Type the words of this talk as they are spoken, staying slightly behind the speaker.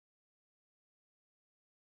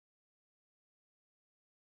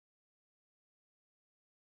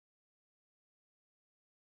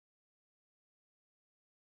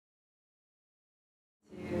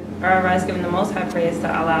All rise, giving the most high praise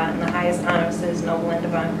to Allah and the highest honors to his noble and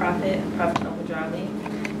divine prophet, Prophet LamadahYah Bey.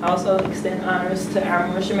 I also extend honors to our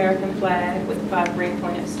Moorish American flag with the 5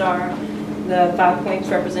 green-pointed star, the 5 points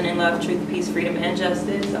representing love, truth, peace, freedom, and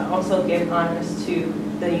justice. I also give honors to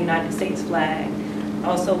the United States flag. I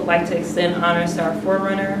also would like to extend honors to our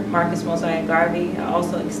forerunner, Marcus LamadahYah Bey. I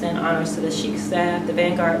also extend honors to the Sheikh staff, the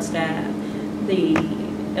Vanguard staff, the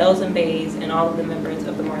L's and Bays, and all of the members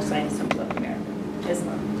of the Moorish Science Temple of America,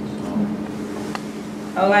 Islam.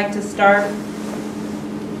 I would like to start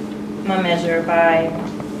my measure by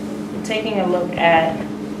taking a look at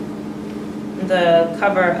the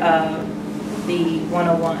cover of the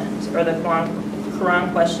 101s, or the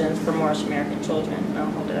Quran questions for Moorish American children.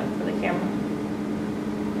 I'll hold it up for the camera.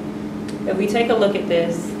 If we take a look at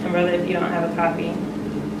this, and brother, if you don't have a copy, you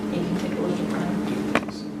can take a look at mine.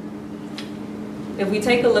 If we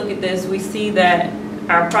take a look at this, we see that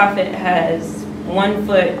our prophet has 1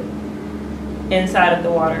 foot inside of the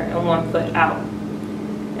water and 1 foot out.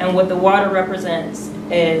 And what the water represents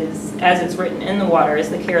is, as it's written in the water, is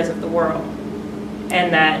the cares of the world.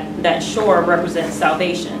 And that shore represents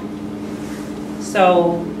salvation.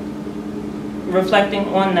 So reflecting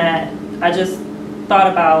on that, I just thought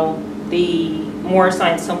about the Moorish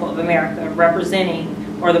Science Temple of America representing,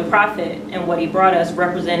 or the prophet and what he brought us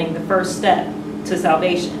representing the first step to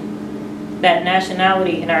salvation. That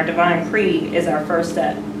nationality in our divine creed is our first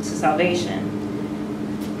step to salvation.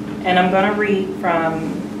 And I'm going to read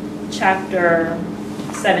from chapter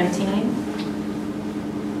 17.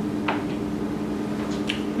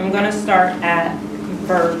 I'm going to start at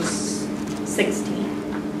verse 16.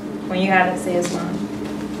 When you have it, say Islam.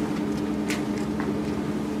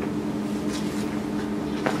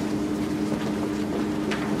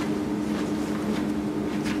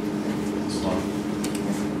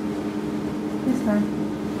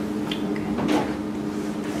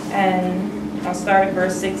 And I'll start at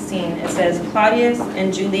verse 16. It says, Claudius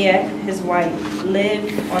and Juliet, his wife,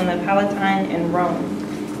 lived on the Palatine in Rome,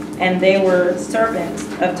 and they were servants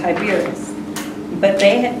of Tiberius, but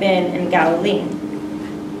they had been in Galilee,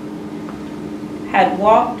 had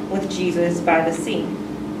walked with Jesus by the sea,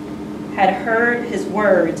 had heard his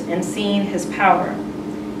words and seen his power,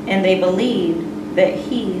 and they believed that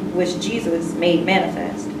he was Jesus made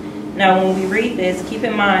manifest. Now, when we read this, keep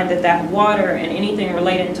in mind that that water and anything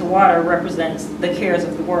related to water represents the cares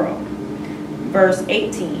of the world. Verse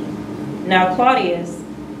 18. Now, Claudius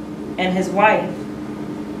and his wife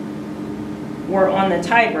were on the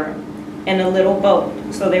Tiber in a little boat.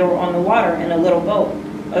 So they were on the water in a little boat.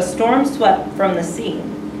 A storm swept from the sea,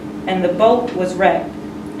 and the boat was wrecked,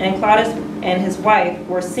 and Claudius and his wife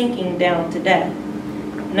were sinking down to death.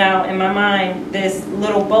 Now, in my mind, this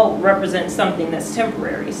little boat represents something that's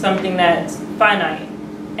temporary, something that's finite.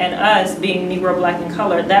 And us, being Negro, black, and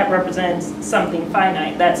colored, that represents something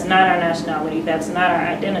finite. That's not our nationality. That's not our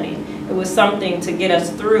identity. It was something to get us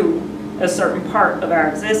through a certain part of our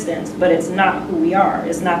existence, but it's not who we are.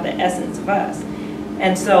 It's not the essence of us.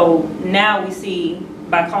 And so now we see,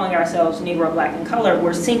 by calling ourselves Negro, black, and colored,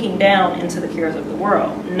 we're sinking down into the cares of the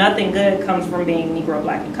world. Nothing good comes from being Negro,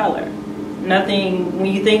 black, and colored. Nothing, when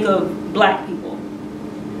you think of black people,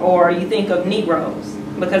 or you think of Negroes,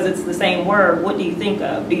 because it's the same word, what do you think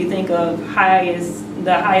of? Do you think of the highest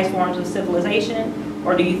forms of civilization?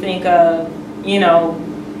 Or do you think of, you know,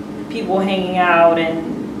 people hanging out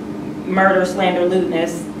and murder, slander,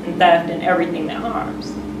 lewdness, and theft, and everything that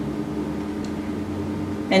harms?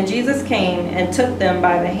 And Jesus came and took them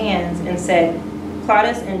by the hands and said,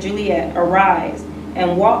 Claudius and Juliet, arise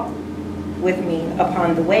and walk with me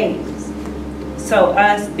upon the waves. So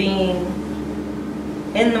us being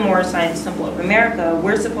in the Moorish Science Temple of America,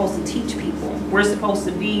 we're supposed to teach people. We're supposed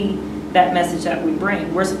to be that message that we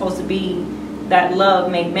bring. We're supposed to be that love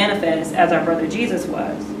made manifest as our brother Jesus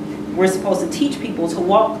was. We're supposed to teach people to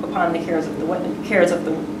walk upon the cares of the world,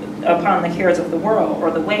 or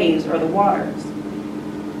the waves, or the waters.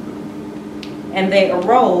 And they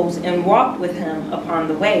arose and walked with him upon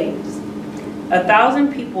the waves.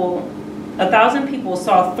 1,000 people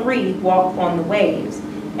saw 3 walk on the waves,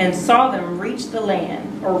 and saw them reach the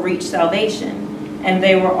land, or reach salvation, and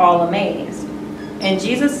they were all amazed. And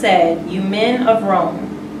Jesus said, You men of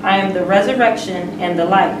Rome, I am the resurrection and the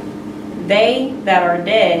life. They that are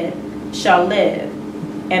dead shall live,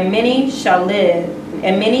 and many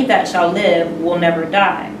that shall live will never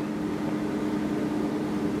die.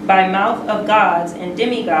 By mouth of gods and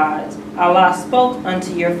demigods, Allah spoke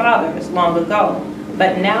unto your fathers long ago,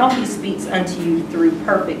 but now he speaks unto you through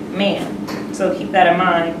perfect man. So keep that in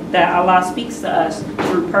mind, that Allah speaks to us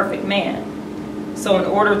through perfect man. So in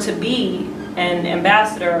order to be an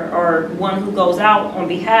ambassador or one who goes out on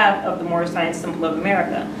behalf of the Moorish Science Temple of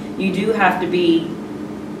America, you do have to be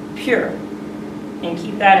pure, and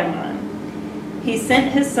keep that in mind. He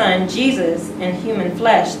sent his son Jesus in human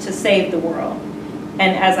flesh to save the world.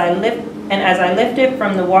 And as I lifted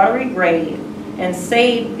from the watery grave and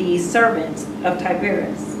saved these servants of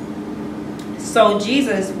Tiberius, so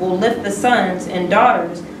Jesus will lift the sons and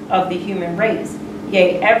daughters of the human race,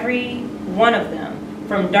 yea, every one of them,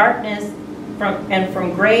 from darkness and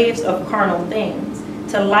from graves of carnal things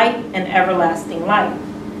to light and everlasting life.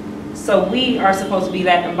 So we are supposed to be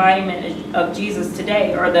that embodiment of Jesus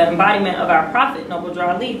today, or the embodiment of our prophet, Noble Drew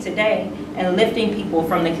Ali, today, and lifting people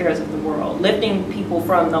from the cares of the world, lifting people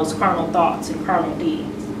from those carnal thoughts and carnal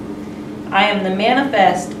deeds. I am the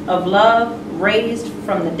manifest of love raised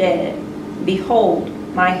from the dead. Behold,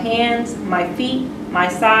 my hands, my feet, my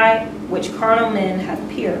side, which carnal men have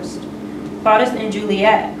pierced. Claudius and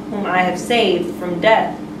Juliet, whom I have saved from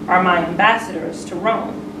death, are my ambassadors to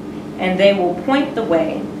Rome, and they will point the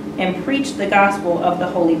way and preach the gospel of the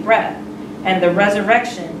holy breath and the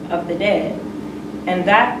resurrection of the dead. And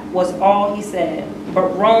that was all he said,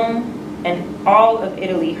 but Rome and all of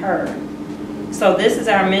Italy heard. So this is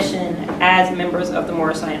our mission as members of the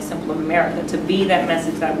Moorish Science Temple of America, to be that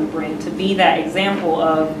message that we bring, to be that example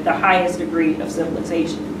of the highest degree of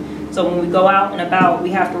civilization. So when we go out and about,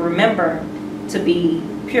 we have to remember to be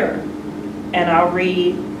pure. And I'll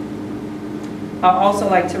also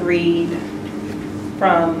like to read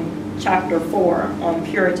from chapter 4 on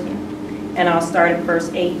purity. And I'll start at verse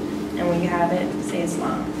 8. And when you have it, say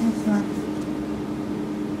Islam. Islam.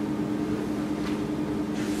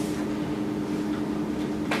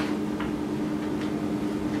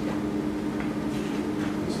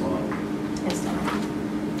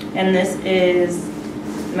 And this is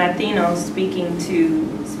Matheno speaking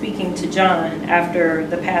to John after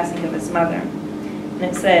the passing of his mother. And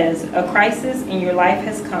it says, a crisis in your life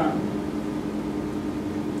has come,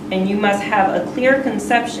 and you must have a clear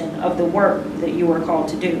conception of the work that you are called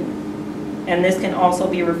to do. And this can also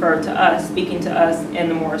be referred to us, speaking to us in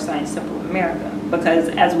the Moorish Science Temple of America, because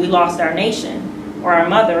as we lost our nation, or our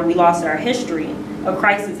mother, we lost our history, a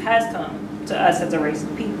crisis has come to us as a race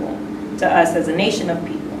of people, to us as a nation of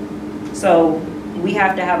people. So we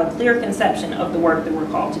have to have a clear conception of the work that we're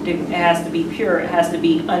called to do. It has to be pure, it has to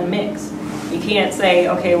be unmixed. You can't say,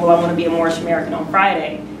 okay, well, I want to be a Moorish American on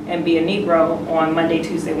Friday and be a Negro on Monday,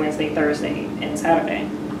 Tuesday, Wednesday, Thursday, and Saturday.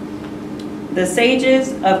 The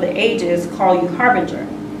sages of the ages call you harbinger.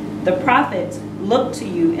 The prophets look to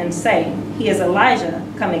you and say, he is Elijah,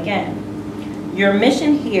 come again. Your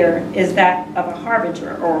mission here is that of a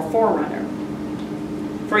harbinger or a forerunner.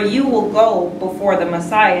 For you will go before the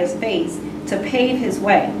Messiah's face to pave his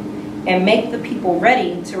way and make the people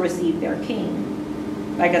ready to receive their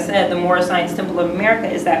king. Like I said, the Moorish Science Temple of America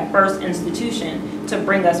is that first institution to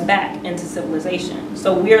bring us back into civilization.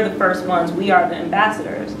 So we're the first ones, we are the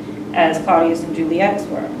ambassadors, as Claudius and Juliet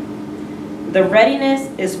were. The readiness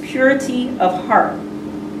is purity of heart.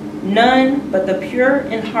 None but the pure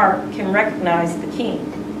in heart can recognize the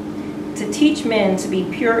king. To teach men to be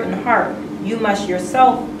pure in heart, you must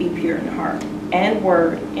yourself be pure in heart, and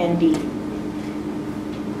word, and deed.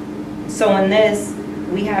 So in this,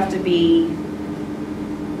 we have to be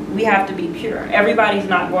pure. Everybody's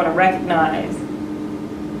not going to recognize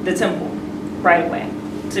the temple right away,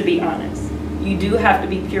 to be honest. You do have to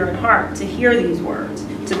be pure in heart to hear these words,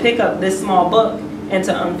 to pick up this small book and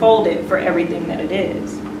to unfold it for everything that it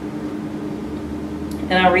is.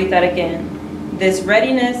 And I'll read that again. This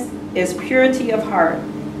readiness is purity of heart.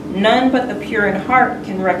 None but the pure in heart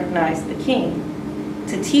can recognize the king.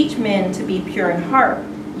 To teach men to be pure in heart,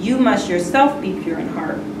 you must yourself be pure in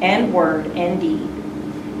heart, and word, and deed.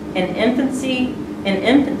 In infancy,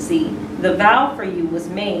 the vow for you was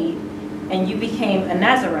made, and you became a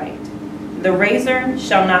Nazarite. The razor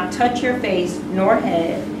shall not touch your face nor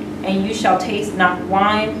head, and you shall taste not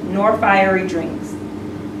wine nor fiery drinks.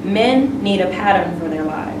 Men need a pattern for their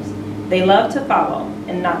lives. They love to follow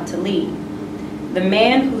and not to lead. The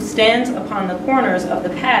man who stands upon the corners of the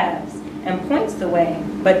paths and points the way,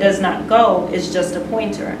 but does not go, is just a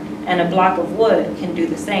pointer, and a block of wood can do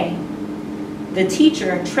the same. The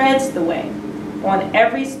teacher treads the way. On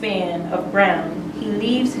every span of ground, he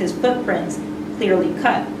leaves his footprints clearly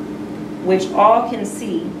cut, which all can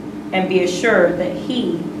see and be assured that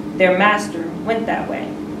he, their master, went that way.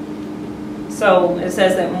 So it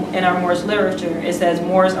says that in our Moorish literature, it says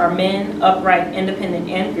Moors are men, upright, independent,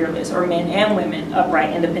 and fearless, or men and women,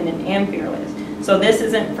 upright, independent, and fearless. So this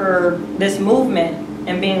isn't for, this movement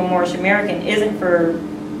and being a Moorish American isn't for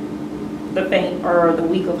the faint or the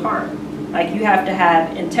weak of heart. Like, you have to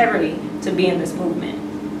have integrity to be in this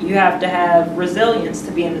movement. You have to have resilience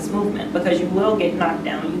to be in this movement, because you will get knocked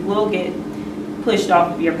down. You will get pushed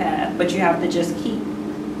off of your path, but you have to just keep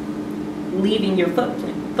leaving your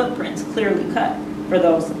footprints clearly cut for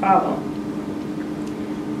those to follow.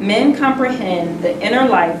 Men comprehend the inner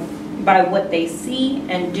life by what they see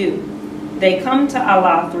and do. They come to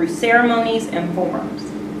Allah through ceremonies and forms.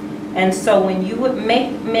 And so when you would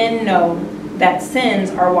make men know that sins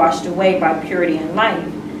are washed away by purity and life,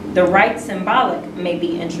 the right symbolic may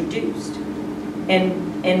be introduced.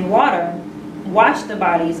 In water, wash the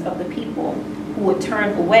bodies of the people who would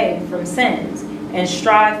turn away from sins and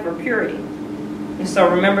strive for purity. And so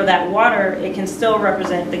remember that water, it can still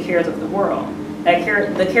represent the cares of the world.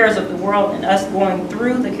 The cares of the world, and us going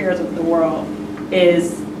through the cares of the world,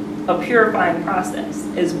 is a purifying process,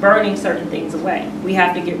 is burning certain things away. We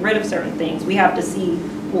have to get rid of certain things. We have to see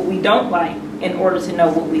what we don't like in order to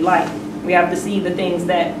know what we like. We have to see the things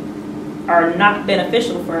that are not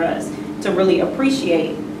beneficial for us to really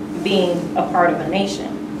appreciate being a part of a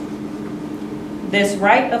nation. This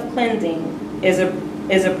rite of cleansing is a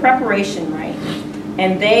preparation rite,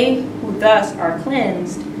 and they who thus are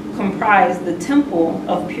cleansed comprise the temple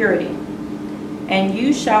of purity. And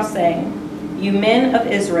you shall say, you men of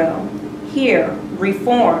Israel, hear,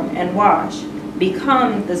 reform, and wash,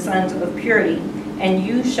 become the sons of purity, and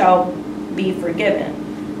you shall be forgiven.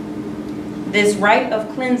 This rite of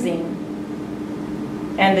cleansing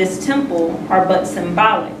and this temple are but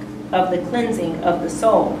symbolic of the cleansing of the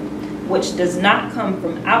soul, which does not come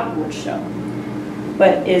from outward show,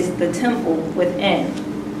 but is the temple within.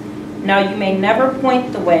 Now you may never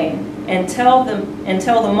point the way and tell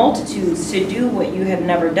the multitudes to do what you have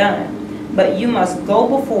never done, but you must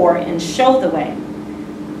go before and show the way.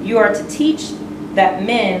 You are to teach that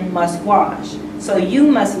men must wash, so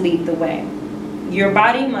you must lead the way. Your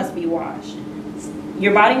body must be washed.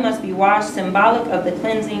 Your body must be washed, symbolic of the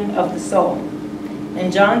cleansing of the soul.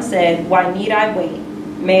 And John said, why need I wait?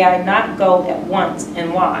 May I not go at once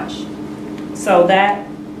and wash? So that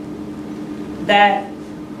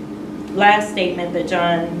last statement that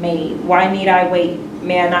John made, why need I wait?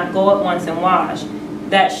 May I not go at once and wash?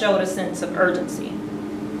 That showed a sense of urgency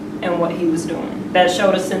in what he was doing. That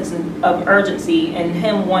showed a sense of urgency in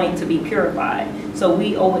him wanting to be purified. So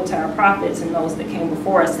we owe it to our prophets and those that came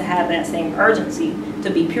before us to have that same urgency to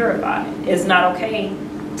be purified. It's not okay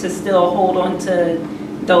to still hold on to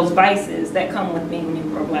those vices that come with being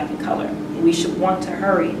Negro, black, and colored. We should want to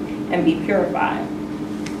hurry and be purified.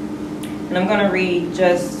 And I'm going to read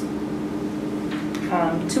just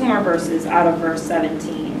 2 more verses out of verse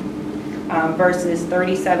 17, verses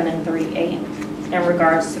 37 and 38 in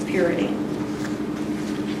regards to purity.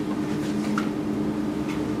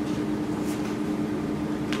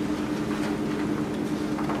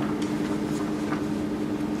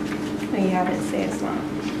 When you have it, say Islam.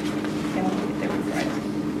 Okay, let me get there before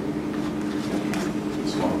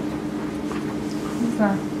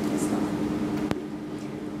Islam.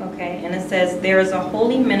 Okay, and it says, there is a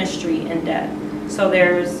holy ministry in death. So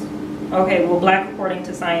there's, okay, well, black according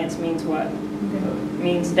to science means what?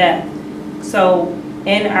 Means death. So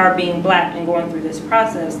in our being black and going through this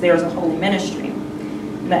process, there's a holy ministry.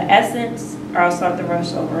 The essence, or I'll start the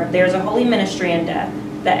verse over. There's a holy ministry in death.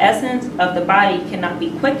 The essence of the body cannot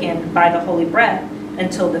be quickened by the holy breath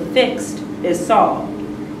until the fixed is solved.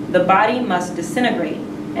 The body must disintegrate,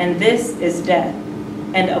 and this is death.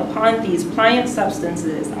 And upon these pliant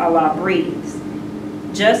substances Allah breathes,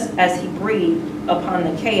 just as he breathed upon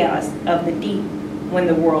the chaos of the deep when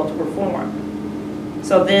the worlds were formed.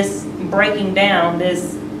 So this breaking down,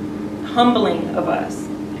 this humbling of us,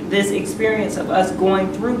 this experience of us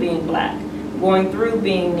going through being black, going through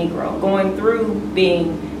being Negro, going through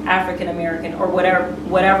being African American, or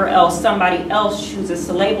whatever else somebody else chooses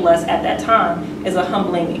to label us at that time, is a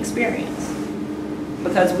humbling experience,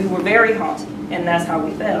 because we were very haughty, and that's how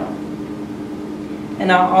we fell.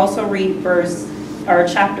 And I'll also read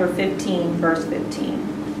chapter 15, verse 15.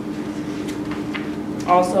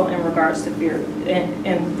 Also in regards to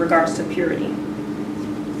purity.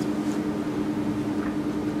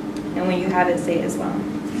 And when you have it, say Islam.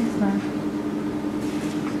 Islam.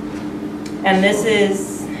 And this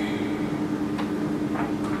is,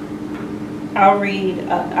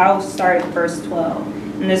 I'll start at verse 12.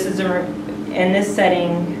 And this is in this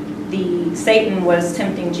setting, Satan was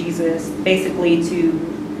tempting Jesus basically to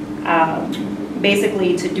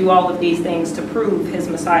do all of these things to prove his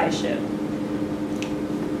messiahship.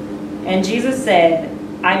 And Jesus said,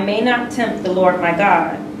 I may not tempt the Lord my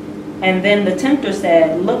God. And then the tempter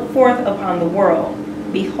said, look forth upon the world.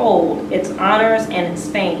 Behold its honors and its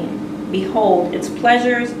fame. Behold its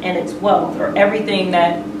pleasures and its wealth, or everything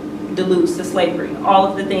that deludes to slavery, all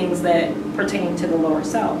of the things that pertain to the lower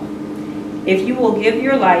self. If you will give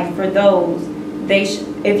your life for those,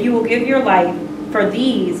 if you will give your life for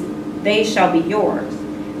these, they shall be yours.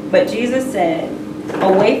 But Jesus said,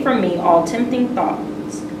 away from me all tempting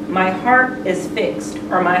thoughts. My heart is fixed,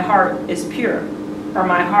 or my heart is pure, or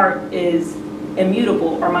my heart is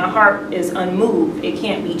immutable, or my heart is unmoved. It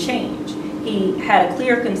can't be changed. He had a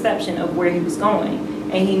clear conception of where he was going,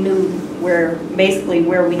 and he knew basically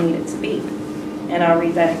where we needed to be. And I'll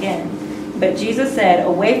read that again. But Jesus said,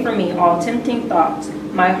 away from me all tempting thoughts.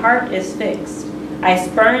 My heart is fixed. I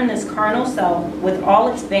spurn this carnal self with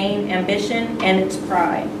all its vain ambition and its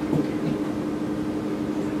pride.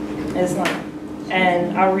 Islam.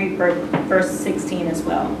 And I'll read verse 16 as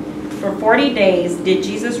well. For 40 days did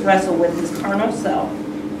Jesus wrestle with his carnal self.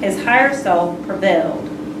 His higher self prevailed.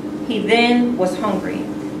 He then was hungry,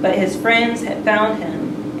 but his friends had found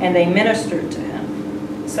him, and they ministered to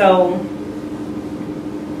him. So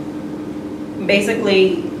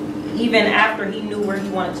basically, even after he knew where he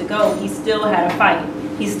wanted to go, he still had a fight.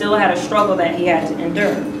 He still had a struggle that he had to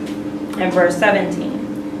endure. In verse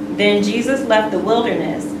 17, then Jesus left the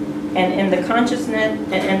wilderness, and in the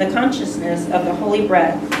consciousness of the holy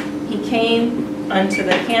breath, he came unto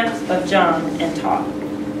the camps of John and taught.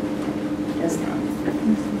 Islam.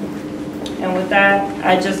 And with that,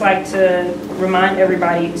 I'd just like to remind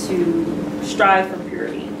everybody to strive for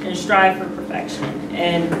purity and strive for perfection,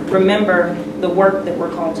 and remember the work that we're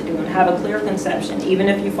called to do, and have a clear conception. Even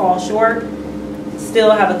if you fall short,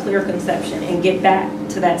 still have a clear conception and get back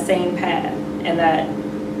to that same path, and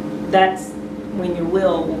that's when your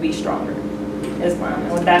will be stronger. Islam.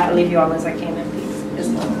 And with that, I leave you all as I came in peace.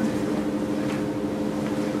 Islam.